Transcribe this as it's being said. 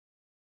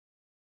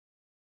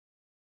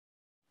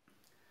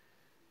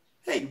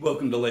Hey,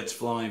 welcome to Let's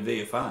Fly in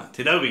VFR.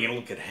 Today we're going to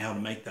look at how to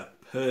make the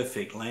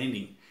perfect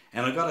landing.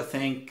 And I've got to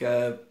thank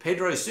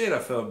Pedro Serra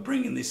for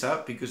bringing this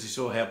up because he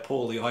saw how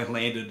poorly I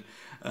landed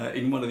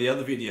in one of the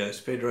other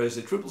videos. Pedro's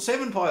a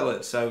 777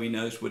 pilot, so he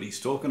knows what he's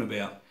talking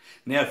about.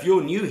 Now, if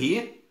you're new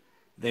here,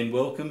 then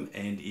welcome.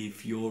 And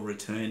if you're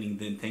returning,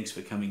 then thanks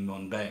for coming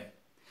on back.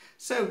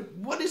 So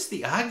what is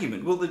the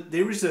argument? Well,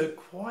 there is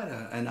quite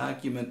an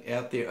argument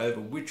out there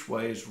over which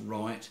way is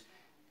right.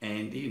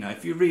 And, you know,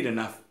 if you read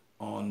enough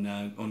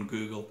on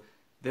Google,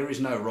 there is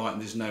no right and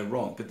there's no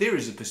wrong, but there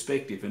is a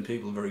perspective and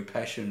people are very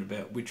passionate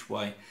about which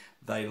way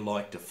they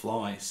like to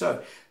fly.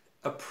 So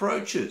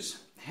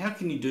approaches, how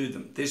can you do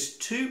them? There's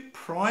two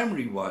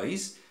primary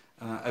ways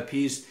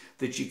appears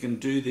that you can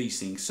do these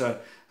things.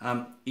 So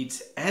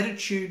it's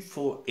attitude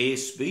for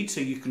airspeed, so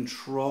you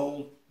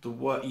control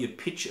your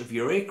pitch of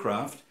your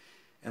aircraft,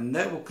 and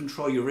that will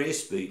control your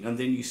airspeed, and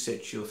then you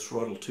set your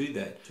throttle to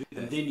that.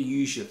 And then you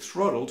use your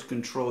throttle to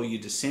control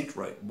your descent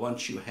rate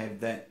once you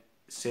have that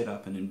set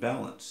up and in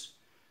balance.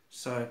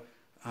 So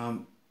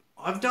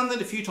I've done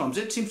that a few times.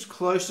 That seems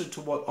closer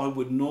to what I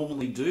would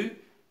normally do,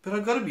 but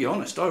I've got to be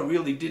honest, I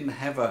really didn't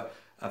have a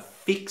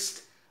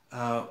fixed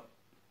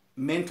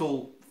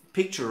mental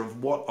picture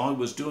of what I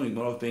was doing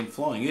when I've been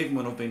flying, even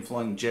when I've been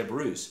flying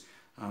Jabiroos.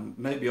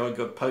 Maybe I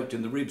got poked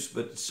in the ribs,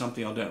 but it's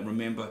something I don't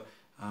remember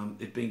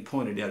it being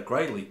pointed out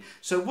greatly.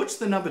 So what's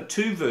the number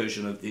 2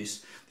 version of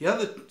this?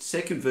 The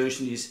second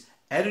version is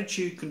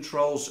attitude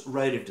controls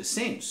rate of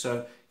descent.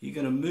 So you're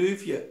going to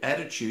move your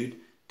attitude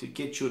to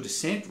get your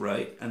descent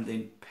rate, and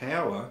then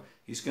power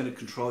is going to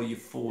control your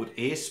forward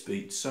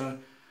airspeed. So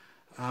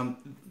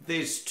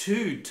there's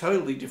two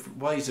totally different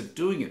ways of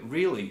doing it,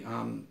 really.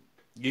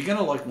 You're going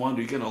to like one,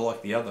 you're going to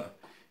like the other.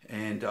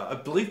 And I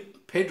believe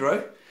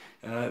Pedro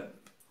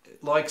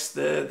likes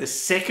the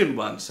second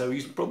one, so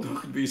he's probably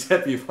not going to be as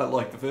happy if I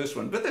like the first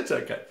one, but that's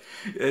okay.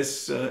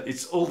 It's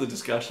all the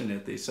discussion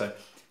out there. So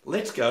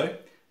let's go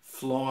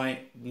fly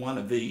one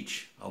of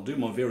each. I'll do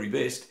my very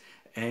best,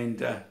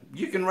 and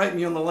you can rate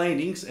me on the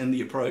landings and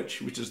the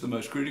approach, which is the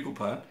most critical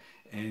part,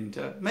 and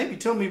maybe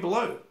tell me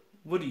below,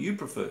 what do you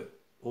prefer,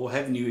 or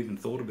haven't you even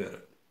thought about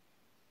it?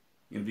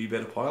 You going to be a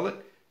better pilot?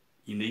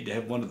 You need to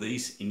have one of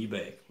these in your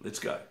bag. Let's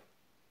go.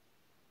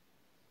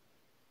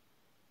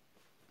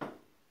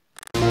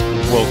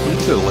 Welcome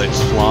to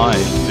Let's Fly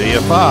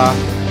VFR.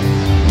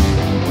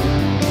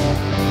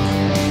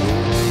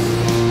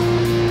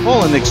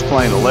 All in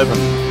xplane 11.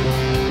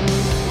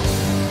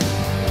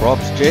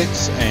 Props,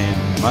 jets and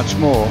much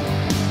more.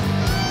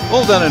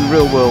 All done in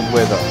real world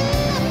weather.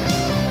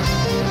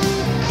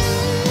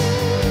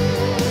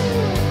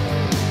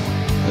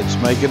 Let's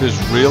make it as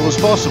real as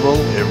possible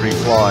every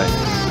flight.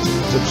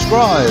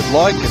 Subscribe,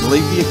 like and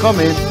leave me a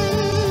comment.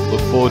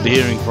 Look forward to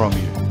hearing from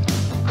you.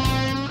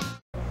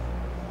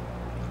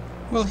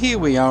 Well, here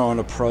we are on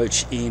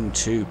approach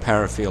into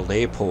Parafield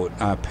Airport,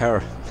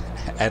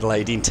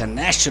 Adelaide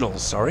International,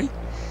 sorry.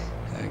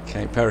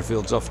 Okay,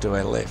 Parafield's off to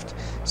our left.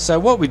 So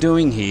what we're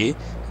doing here,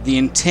 the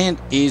intent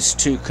is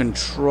to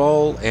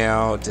control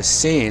our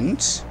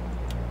descent,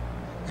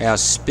 our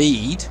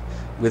speed,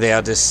 with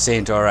our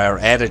descent or our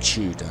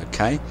attitude,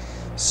 okay?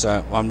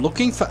 So I'm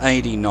looking for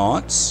 80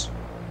 knots.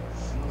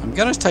 I'm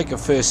going to take a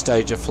first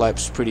stage of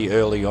flaps pretty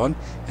early on,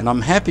 and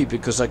I'm happy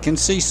because I can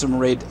see some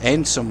red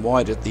and some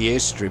white at the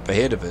airstrip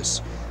ahead of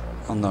us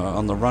on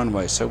the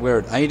runway. So we're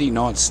at 80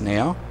 knots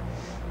now.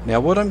 Now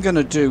what I'm going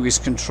to do is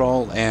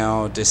control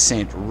our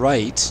descent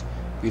rate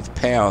with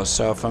power.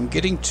 So if I'm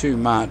getting too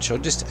much, I'll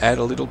just add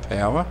a little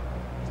power.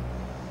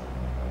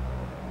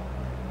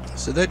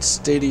 So that's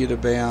steady at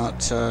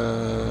about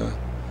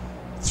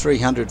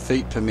 300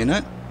 feet per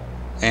minute.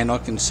 And I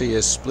can see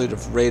a split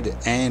of red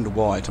and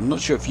white. I'm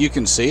not sure if you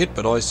can see it,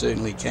 but I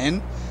certainly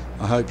can.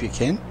 I hope you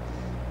can.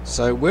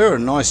 So we're a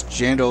nice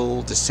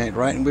gentle descent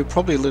rate, and we're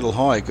probably a little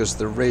high because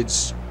the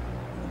red's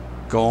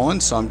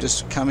gone. So I'm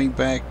just coming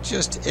back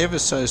just ever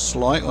so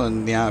slightly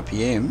on the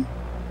RPM.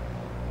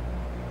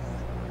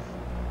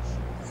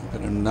 Put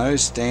a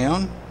nose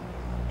down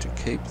to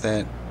keep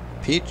that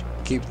pitch,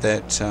 keep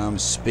that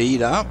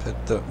speed up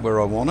at where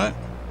I want it.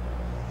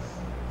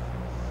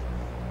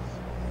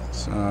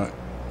 So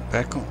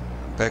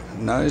back,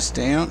 nose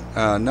down,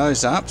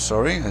 nose up,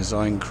 sorry, as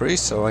I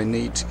increase. So I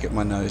need to get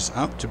my nose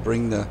up to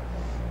bring the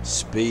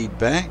speed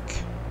back.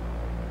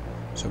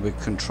 So we're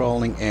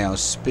controlling our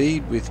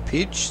speed with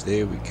pitch.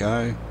 There we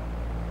go.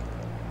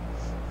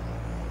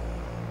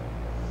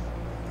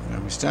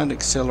 And we start to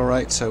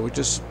accelerate, so we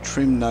just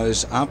trim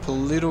nose up a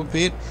little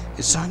bit.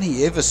 It's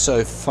only ever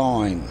so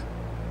fine.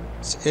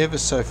 It's ever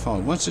so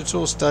fine. Once it's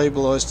all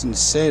stabilized and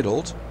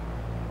settled,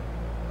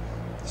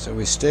 so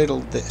we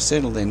settled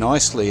there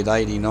nicely at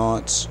 80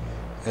 knots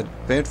at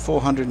about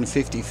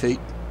 450 feet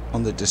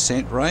on the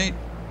descent rate.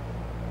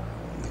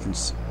 You can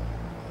see.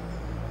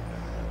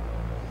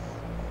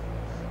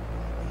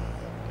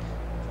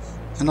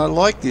 And I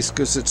like this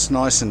because it's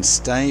nice and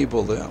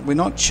stable. We're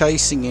not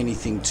chasing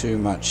anything too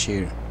much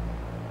here.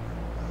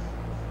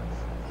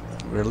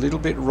 We're a little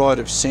bit right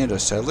of center,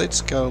 so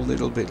let's go a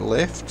little bit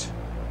left.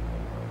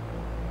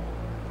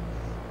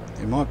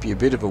 There might be a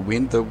bit of a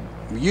wind. We're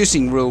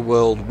using real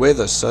world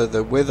weather, so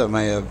the weather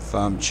may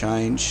have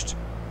changed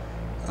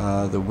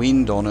the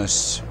wind on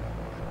us.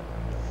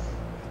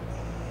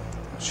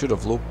 Should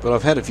have looked, but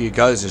I've had a few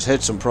goes. It's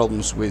had some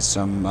problems with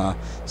some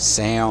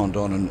sound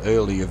on an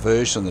earlier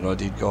version that I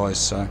did, guys,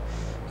 so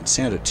it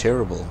sounded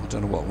terrible. I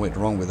don't know what went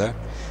wrong with that.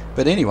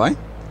 But anyway,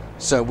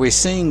 so we're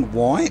seeing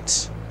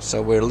white,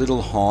 so we're a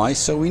little high,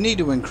 so we need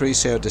to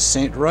increase our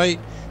descent rate.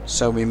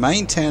 So we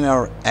maintain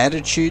our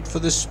attitude for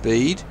the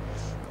speed,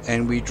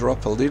 and we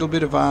drop a little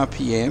bit of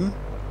RPM,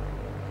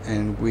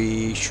 and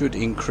we should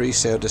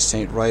increase our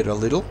descent rate a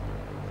little.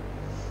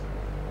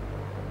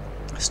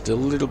 Still a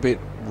little bit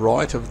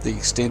right of the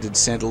extended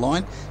center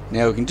line.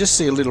 Now we can just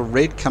see a little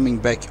red coming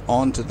back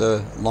onto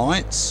the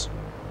lights.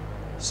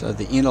 So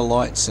the inner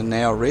lights are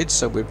now red,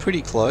 so we're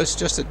pretty close,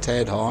 just a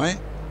tad high.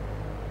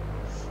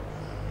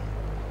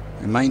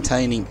 We're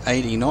maintaining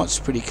 80 knots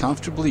pretty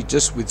comfortably,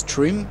 just with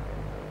trim.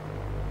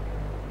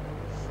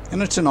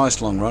 And it's a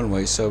nice long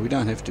runway, so we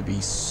don't have to be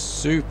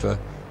super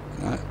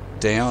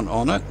down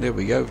on it. There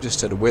we go, we've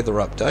just had a weather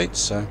update,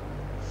 so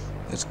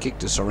that's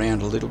kicked us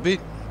around a little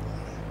bit.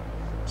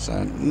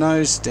 So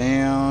nose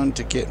down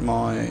to get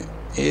my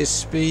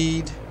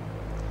airspeed,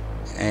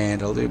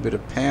 and a little bit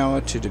of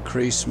power to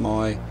decrease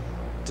my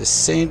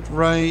descent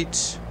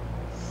rate.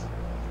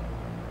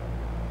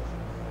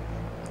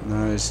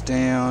 Nose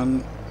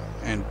down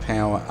and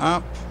power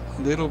up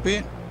a little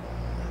bit.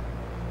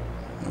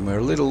 And we're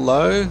a little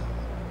low,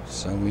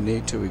 so we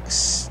need to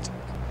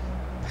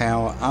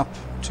power up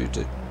to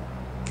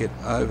get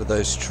over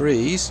those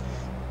trees,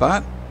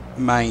 but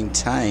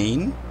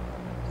maintain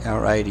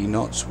our 80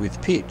 knots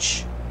with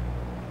pitch.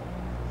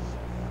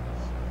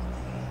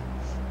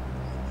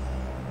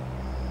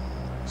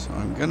 So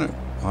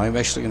I'm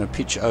actually gonna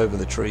pitch over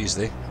the trees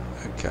there.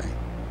 Okay.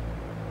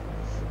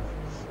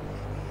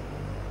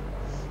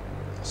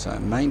 So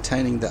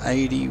maintaining the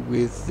 80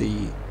 with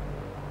the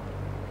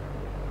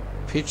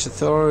pitch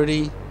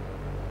authority.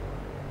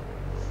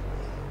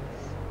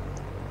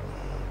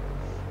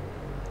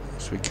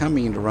 So we're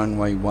coming into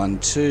runway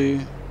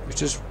 12,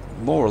 which is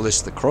more or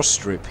less the cross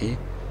strip here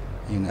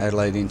in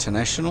Adelaide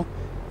International.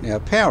 Now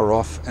power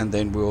off, and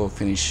then we'll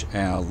finish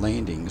our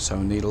landing. So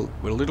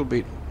we're a little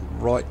bit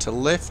right to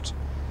left,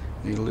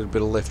 need a little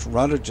bit of left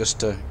rudder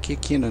just to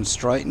kick in and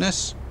straighten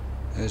us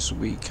as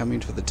we come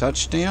into the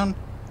touchdown.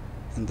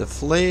 And the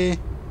flare,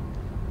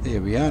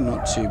 there we are,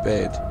 not too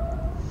bad.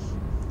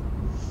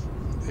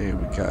 There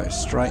we go,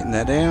 straighten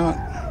that out.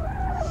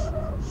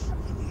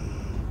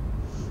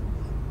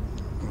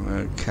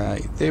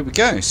 Okay, there we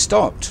go,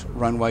 stopped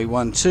runway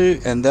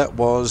 12, and that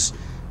was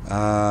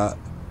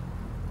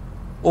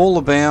all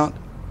about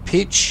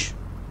pitch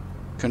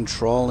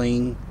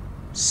controlling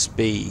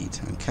speed.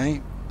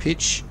 Okay,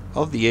 pitch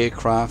of the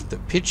aircraft, the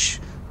pitch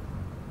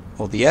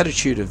or the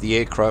attitude of the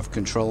aircraft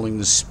controlling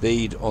the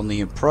speed on the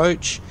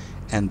approach,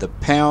 and the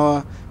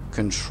power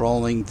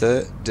controlling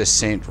the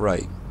descent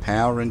rate.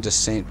 Power and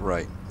descent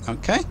rate.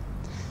 Okay,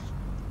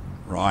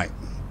 right,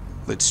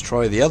 let's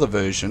try the other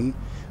version,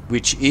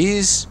 which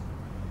is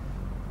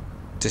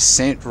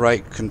descent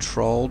rate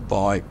controlled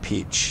by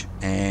pitch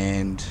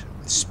and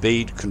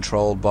speed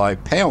controlled by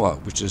power,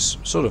 which is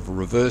sort of a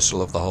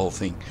reversal of the whole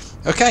thing.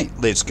 Okay,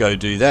 let's go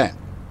do that.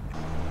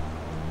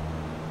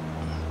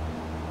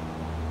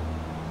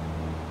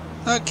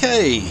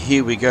 Okay,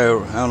 here we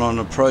go out on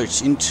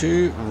approach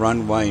into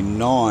runway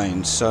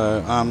 9. So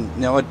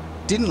now I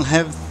didn't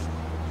have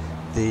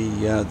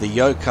the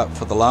yoke up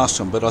for the last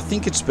one, but I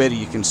think it's better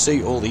you can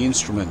see all the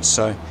instruments.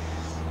 So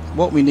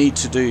what we need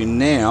to do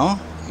now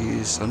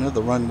is, I know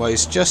the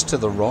runway's just to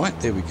the right,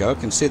 there we go, I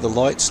can see the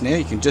lights now,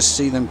 you can just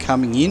see them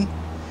coming in.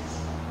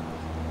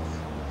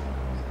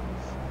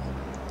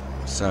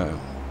 So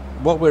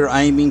what we're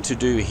aiming to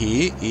do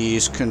here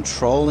is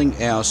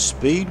controlling our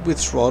speed with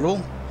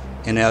throttle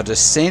and our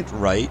descent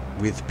rate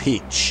with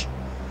pitch.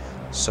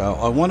 So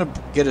I want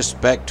to get us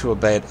back to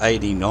about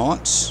 80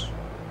 knots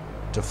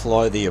to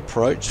fly the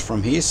approach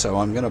from here, so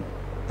I'm going to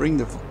bring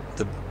the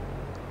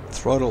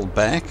throttle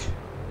back.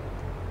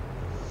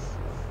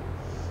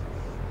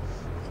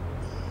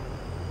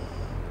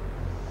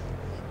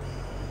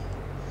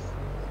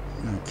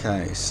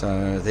 Okay,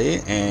 so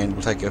there, and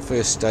we'll take our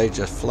first stage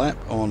of flap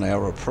on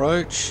our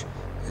approach.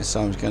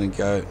 So I'm going to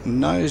go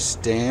nose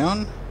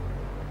down.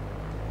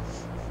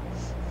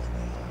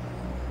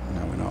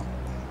 No, we're not.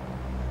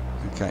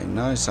 Okay,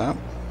 nose up.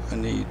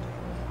 I've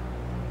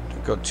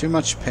got too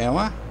much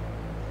power.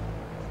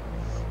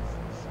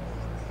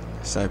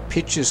 So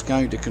pitch is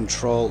going to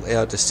control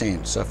our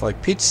descent. So if I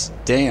pitch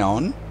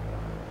down,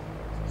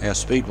 our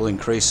speed will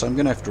increase. So I'm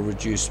going to have to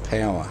reduce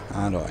power,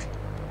 aren't I?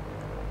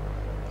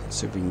 Let's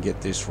see if we can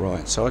get this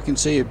right. So I can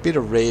see a bit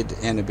of red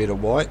and a bit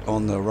of white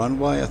on the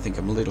runway. I think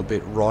I'm a little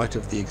bit right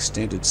of the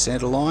extended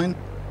center line.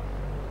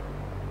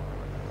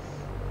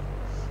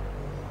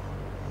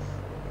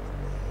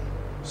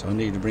 So I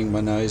need to bring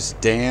my nose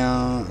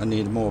down. I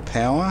need more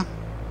power.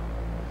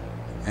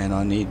 And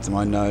I need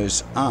my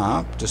nose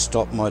up to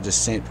stop my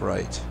descent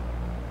rate.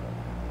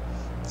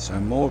 So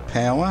more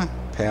power.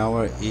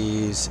 Power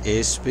is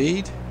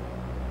airspeed.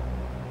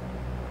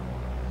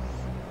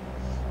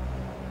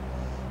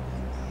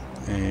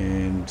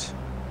 And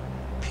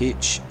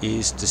pitch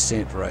is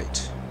descent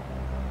rate.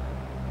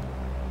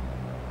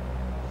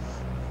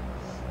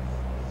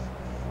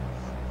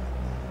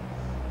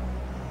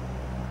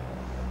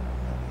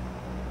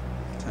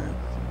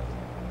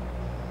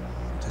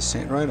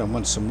 Descent rate, I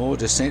want some more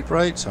descent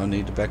rate, so I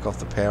need to back off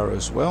the power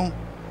as well,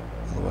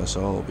 otherwise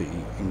I'll be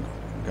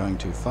going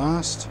too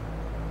fast.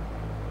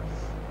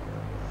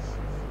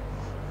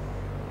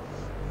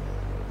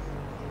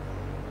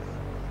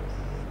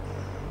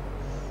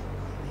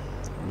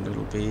 A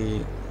little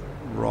bit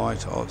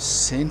right of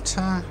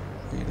center,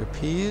 it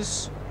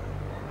appears.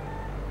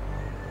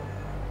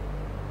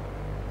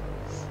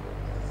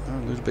 A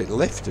little bit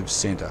left of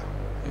center.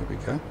 Here we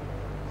go.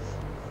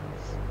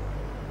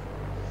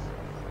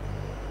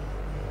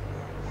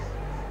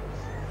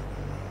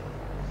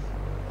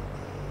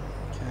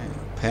 Okay,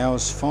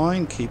 power's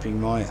fine, keeping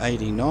my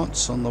 80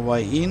 knots on the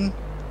way in.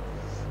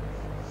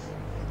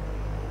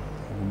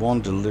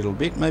 Wander a little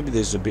bit, maybe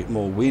there's a bit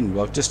more wind.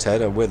 Well, I've just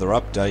had a weather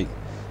update,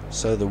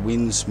 so the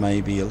winds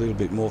may be a little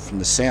bit more from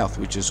the south,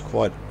 which is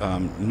quite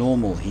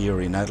normal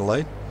here in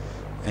Adelaide,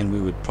 and we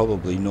would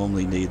probably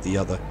normally need the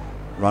other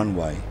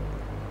runway.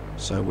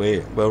 So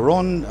we're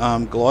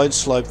on glide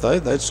slope though,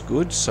 that's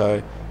good.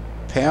 So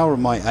power of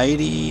my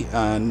 80,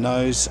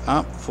 nose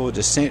up for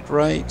descent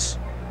rate,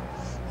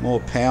 more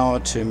power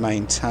to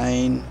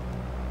maintain.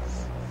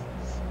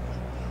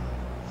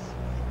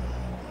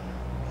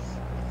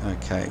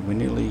 Okay,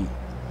 we're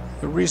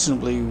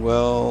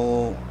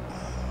reasonable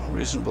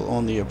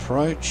on the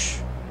approach,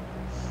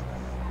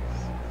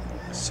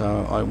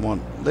 so I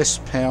want less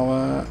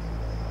power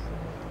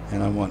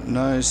and I want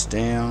nose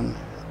down,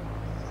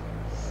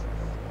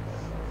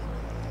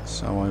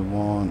 so I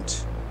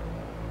want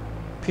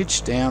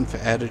pitch down for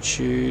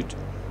attitude,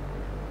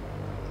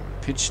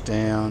 pitch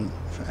down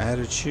for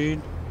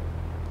attitude,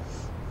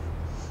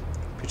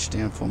 pitch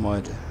down for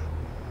my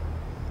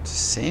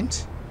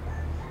descent.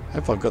 I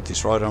hope I got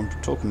this right. I'm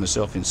talking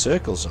myself in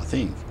circles, I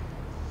think.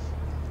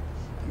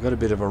 I've got a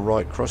bit of a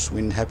right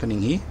crosswind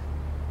happening here.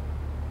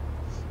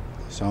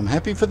 So I'm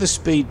happy for the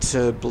speed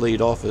to bleed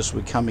off as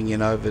we're coming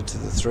in over to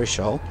the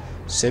threshold.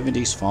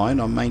 70's fine.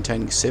 I'm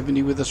maintaining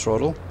 70 with the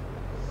throttle.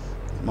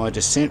 My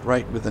descent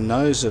rate with the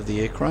nose of the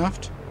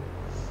aircraft.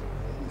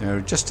 They're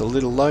just a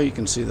little low. You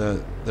can see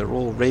they're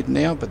all red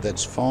now, but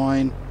that's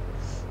fine.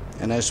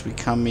 And as we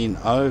come in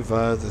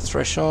over the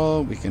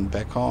threshold, we can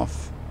back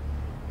off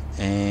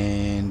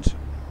and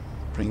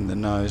bring the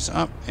nose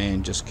up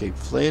and just keep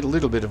flared. A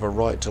little bit of a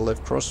right to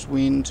left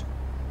crosswind,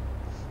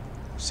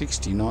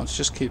 60 knots.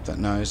 Just keep that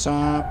nose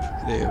up.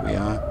 There we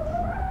are,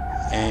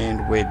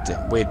 and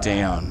we're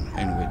down,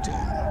 and we're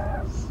down.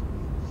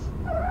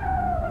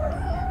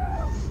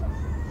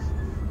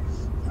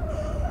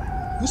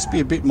 Must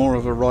be a bit more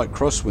of a right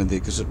crosswind there,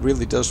 because it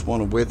really does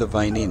want to weather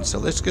vane in. So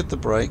let's get the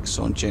brakes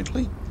on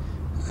gently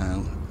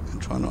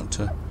and try not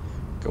to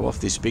go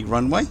off this big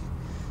runway.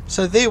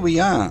 So there we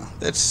are.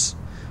 That's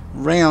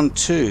round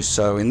 2.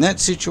 So in that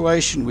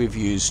situation we've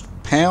used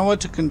power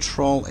to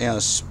control our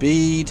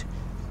speed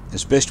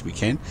as best we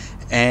can,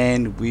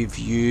 and we've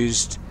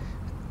used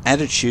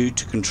attitude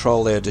to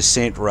control our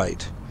descent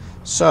rate.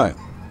 So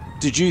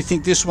did you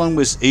think this one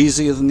was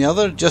easier than the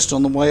other just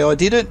on the way I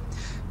did it?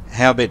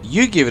 How about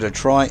you give it a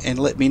try and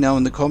let me know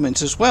in the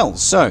comments as well.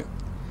 So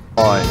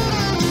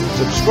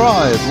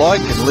subscribe,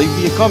 like and leave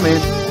me a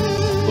comment.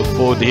 Look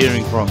forward to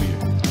hearing from you.